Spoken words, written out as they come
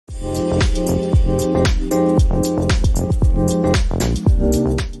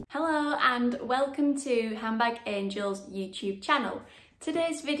Hello and welcome to Handbag Angels YouTube channel.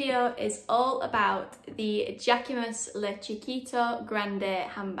 Today's video is all about the Jacquemus Chiquito Grande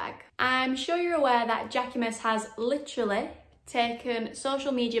handbag. I'm sure you're aware that Jacquemus has literally taken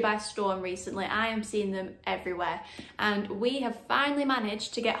social media by storm recently. I am seeing them everywhere, and we have finally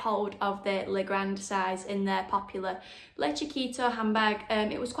managed to get hold of the Le Grande size in their popular Le Chiquito handbag.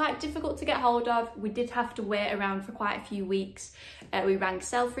 It was quite difficult to get hold of. We did have to wait around for quite a few weeks. We rang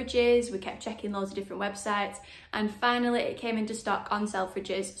Selfridges, we kept checking loads of different websites, and finally it came into stock on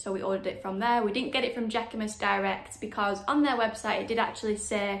Selfridges, so we ordered it from there. We didn't get it from Jacquemus direct because on their website it did actually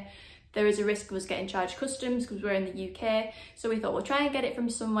say there is a risk of us getting charged customs because we're in the UK. So we thought we'll try and get it from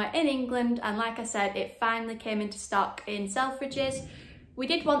somewhere in England. And like I said, it finally came into stock in Selfridges. We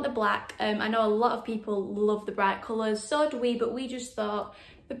did want the black. I know a lot of people love the bright colours, so do we, but we just thought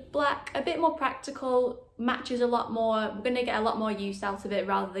the black, a bit more practical, matches a lot more. We're gonna get a lot more use out of it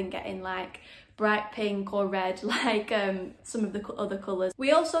rather than getting like bright pink or red like some of the other colours.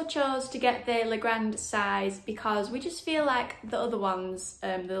 We also chose to get the Le Grande size because we just feel like the other ones,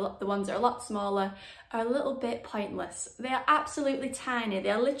 the ones that are a lot smaller, are a little bit pointless. They are absolutely tiny.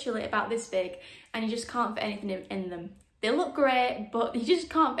 They are literally about this big and you just can't fit anything in them. They look great, but you just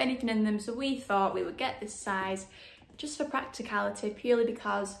can't fit anything in them, so we thought we would get this size just for practicality, purely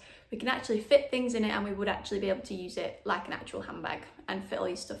because we can actually fit things in it and we would actually be able to use it like an actual handbag and fit all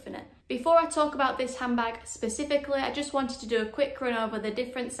your stuff in it. Before I talk about this handbag specifically, I just wanted to do a quick run over the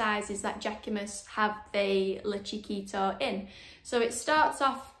different sizes that Jacquemus have the Le Chiquito in. So it starts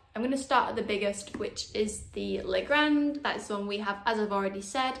off, I'm going to start at the biggest, which is the Le Grande. That's the one we have, as I've already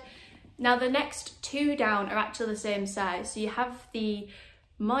said. Now the next two down are actually the same size. So you have the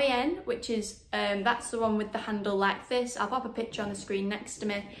Moyenne, which is, that's the one with the handle like this. I'll pop a picture on the screen next to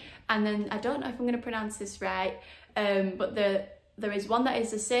me. And then, I don't know if I'm going to pronounce this right, but there is one that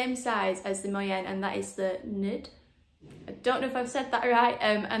is the same size as the Moyenne, and that is the Nud. I don't know if I've said that right,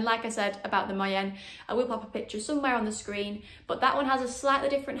 and like I said about the Moyenne, I will pop a picture somewhere on the screen, but that one has a slightly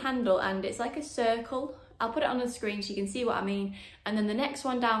different handle and it's like a circle. I'll put it on the screen so you can see what I mean. And then the next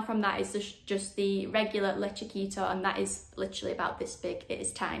one down from that is just the regular Le Chiquito, and that is literally about this big. It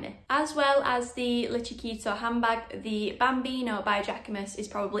is tiny. As well as the Le Chiquito handbag, the Bambino by Jacquemus is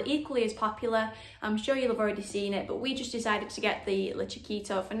probably equally as popular. I'm sure you'll have already seen it, but we just decided to get the Le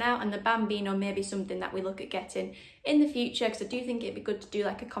Chiquito for now, and the Bambino may be something that we look at getting in the future, because I do think it'd be good to do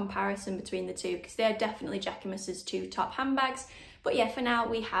like a comparison between the two, because they're definitely Jacquemus's two top handbags. But yeah, for now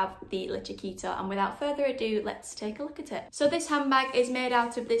we have the Le Chiquito, and without further ado, let's take a look at it. So this handbag is made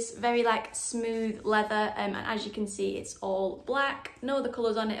out of this very like smooth leather, and as you can see, it's all black. No other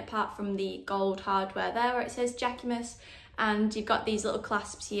colours on it apart from the gold hardware there where it says Jacquemus. And you've got these little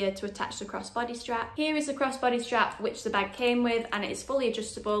clasps here to attach the crossbody strap. Here is the crossbody strap which the bag came with, and it is fully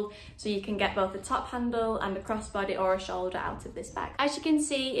adjustable, so you can get both the top handle and a crossbody or a shoulder out of this bag. As you can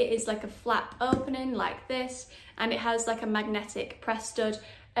see, it is like a flap opening like this, and it has like a magnetic press stud.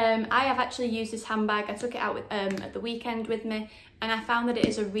 I have actually used this handbag. I took it out at the weekend with me, and I found that it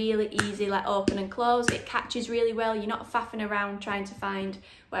is a really easy like open and close. It catches really well. You're not faffing around trying to find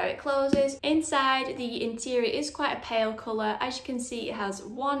where it closes. Inside, the interior is quite a pale colour. As you can see, it has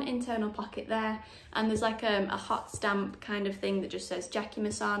one internal pocket there, and there's like a hot stamp kind of thing that just says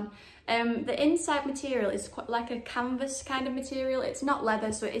Jacquemus on. The inside material is quite like a canvas kind of material. It's not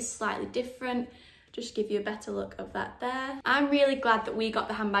leather, so it is slightly different. Just give you a better look of that there. I'm really glad that we got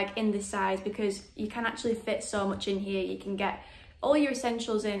the handbag in this size, because you can actually fit so much in here. You can get all your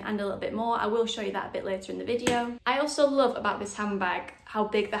essentials in and a little bit more. I will show you that a bit later in the video. I also love about this handbag how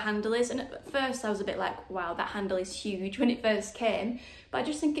big the handle is, and at first I was a bit like, wow, that handle is huge when it first came, but I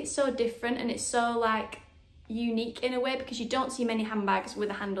just think it's so different and it's so like unique in a way, because you don't see many handbags with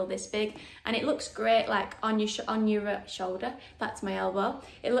a handle this big, and it looks great like on your shoulder. That's my elbow.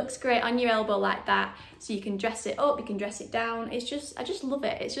 It looks great on your elbow like that, so you can dress it up, you can dress it down. It's just, I just love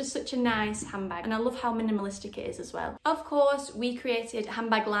it. It's just such a nice handbag, and I love how minimalistic it is as well. Of course, we created a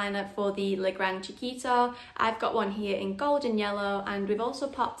handbag liner for the Le Grand Chiquito. I've got one here in gold and yellow, and we've also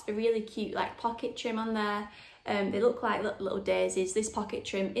popped a really cute like pocket trim on there. They look like little daisies. This pocket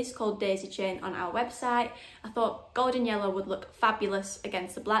trim is called daisy chain on our website. I thought gold and yellow would look fabulous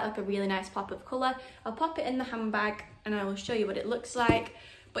against the black, like a really nice pop of colour. I'll pop it in the handbag and I will show you what it looks like.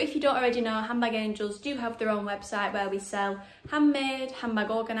 But if you don't already know, Handbag Angels do have their own website where we sell handmade handbag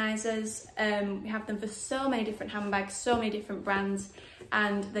organisers. We have them for so many different handbags, so many different brands,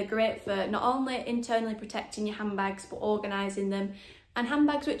 and they're great for not only internally protecting your handbags but organising them. And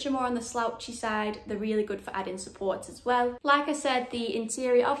handbags which are more on the slouchy side, they're really good for adding supports as well. Like I said, the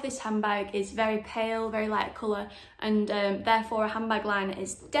interior of this handbag is very pale, very light colour, and therefore a handbag liner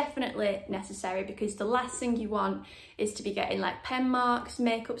is definitely necessary, because the last thing you want is to be getting like pen marks,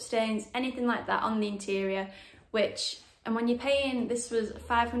 makeup stains, anything like that on the interior, and when you're paying, this was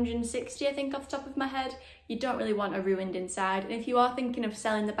 $560 I think off the top of my head, you don't really want a ruined inside. And if you are thinking of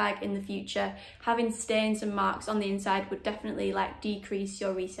selling the bag in the future, having stains and marks on the inside would definitely like decrease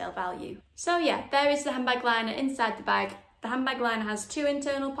your resale value. So yeah, there is the handbag liner inside the bag. The handbag liner has 2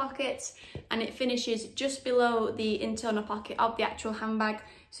 internal pockets and it finishes just below the internal pocket of the actual handbag.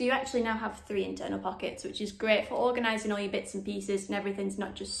 So you actually now have 3 internal pockets, which is great for organising all your bits and pieces and everything's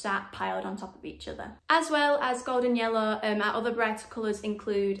not just sat piled on top of each other. As well as golden yellow, our other brighter colours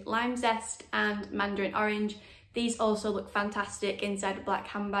include lime zest and mandarin orange. These also look fantastic inside a black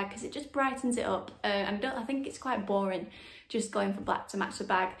handbag because it just brightens it up, and I think it's quite boring just going for black to match the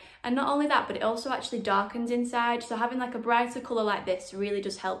bag. And not only that, but it also actually darkens inside, so having like a brighter colour like this really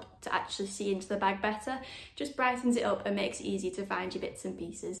does help to actually see into the bag better. Just brightens it up and makes it easy to find your bits and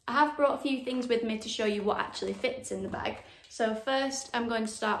pieces. I have brought a few things with me to show you what actually fits in the bag. So first I'm going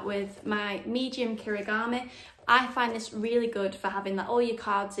to start with my medium Kirigami. I find this really good for having like all your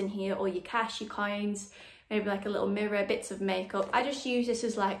cards in here, all your cash, your coins, maybe like a little mirror, bits of makeup. I just use this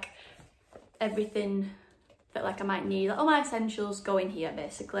as like everything that like I might need, like all my essentials go in here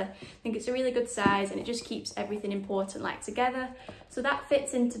basically. I think it's a really good size and it just keeps everything important like together. So that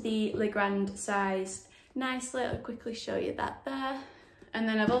fits into the Le Grand size nicely. I'll quickly show you that there. And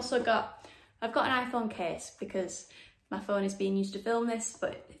then I've got an iPhone case because my phone is being used to film this,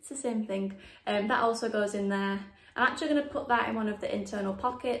 but it's the same thing. That also goes in there. I'm actually going to put that in one of the internal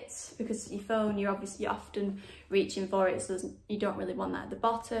pockets because your phone, you're often reaching for it, so you don't really want that at the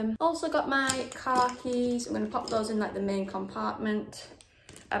bottom. Also got my car keys. I'm going to pop those in like the main compartment.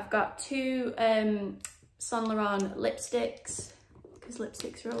 I've got 2 Saint Laurent lipsticks because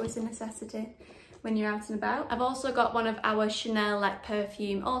lipsticks are always a necessity when you're out and about. I've also got one of our Chanel like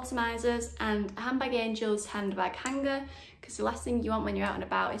perfume atomizers and a Handbag Angels Handbag Hanger, because the last thing you want when you're out and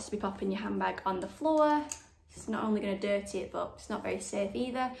about is to be popping your handbag on the floor. It's not only going to dirty it, but it's not very safe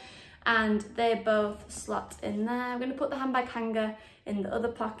either. And they both slot in there. I'm going to put the handbag hanger in the other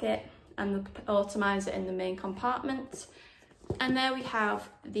pocket and the atomizer in the main compartment. And there we have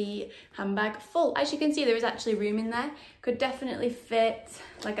the handbag full. As you can see, there is actually room in there. Could definitely fit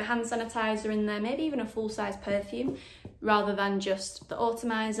like a hand sanitizer in there, maybe even a full-size perfume, rather than just the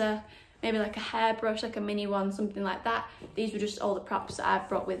atomizer. Maybe like a hairbrush, like a mini one, something like that. These were just all the props that I've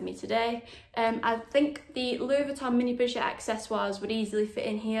brought with me today. I think the Louis Vuitton mini budget accessoires would easily fit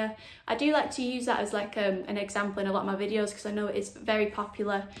in here. I do like to use that as like an example in a lot of my videos because I know it's very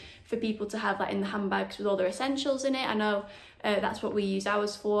popular for people to have like in the handbags with all their essentials in it. I know that's what we use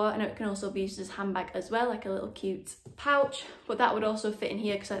ours for. I know it can also be used as a handbag as well, like a little cute pouch, but that would also fit in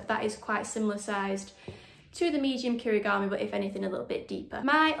here because that is quite similar sized to the medium Kirigami, but if anything a little bit deeper.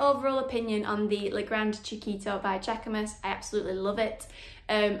 My overall opinion on the Le Grand Chiquito by Jacquemus, I absolutely love it.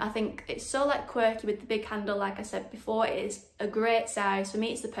 I think it's so like quirky with the big handle, like I said before. It is a great size. For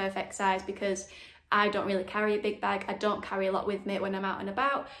me, it's the perfect size because I don't really carry a big bag. I don't carry a lot with me when I'm out and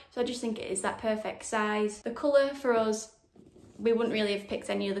about, so I just think it is that perfect size. The colour for us, we wouldn't really have picked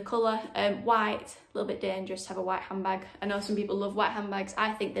any other colour. White, a little bit dangerous to have a white handbag. I know some people love white handbags.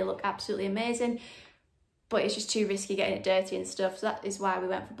 I think they look absolutely amazing, but it's just too risky getting it dirty and stuff, so that is why we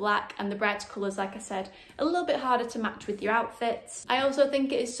went for black. And the brighter colours, like I said, a little bit harder to match with your outfits. I also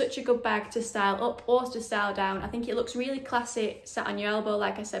think it is such a good bag to style up or to style down. I think it looks really classy sat on your elbow,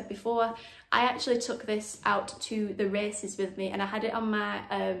 like I said before. I actually took this out to the races with me and I had it on my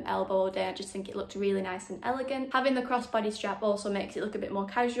elbow all day. I just think it looked really nice and elegant. Having the crossbody strap also makes it look a bit more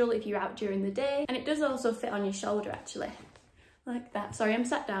casual if you're out during the day, and it does also fit on your shoulder actually, like that. Sorry, I'm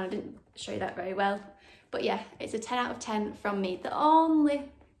sat down, I didn't show you that very well. But yeah, it's a 10 out of 10 from me. The only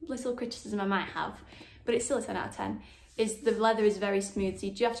little criticism I might have, but it's still a 10 out of 10, is the leather is very smooth. So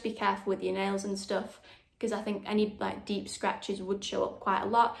you do have to be careful with your nails and stuff, because I think any like deep scratches would show up quite a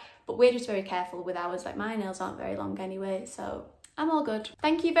lot. But we're just very careful with ours. Like my nails aren't very long anyway, so I'm all good.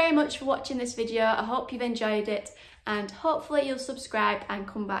 Thank you very much for watching this video. I hope you've enjoyed it and hopefully you'll subscribe and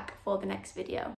come back for the next video.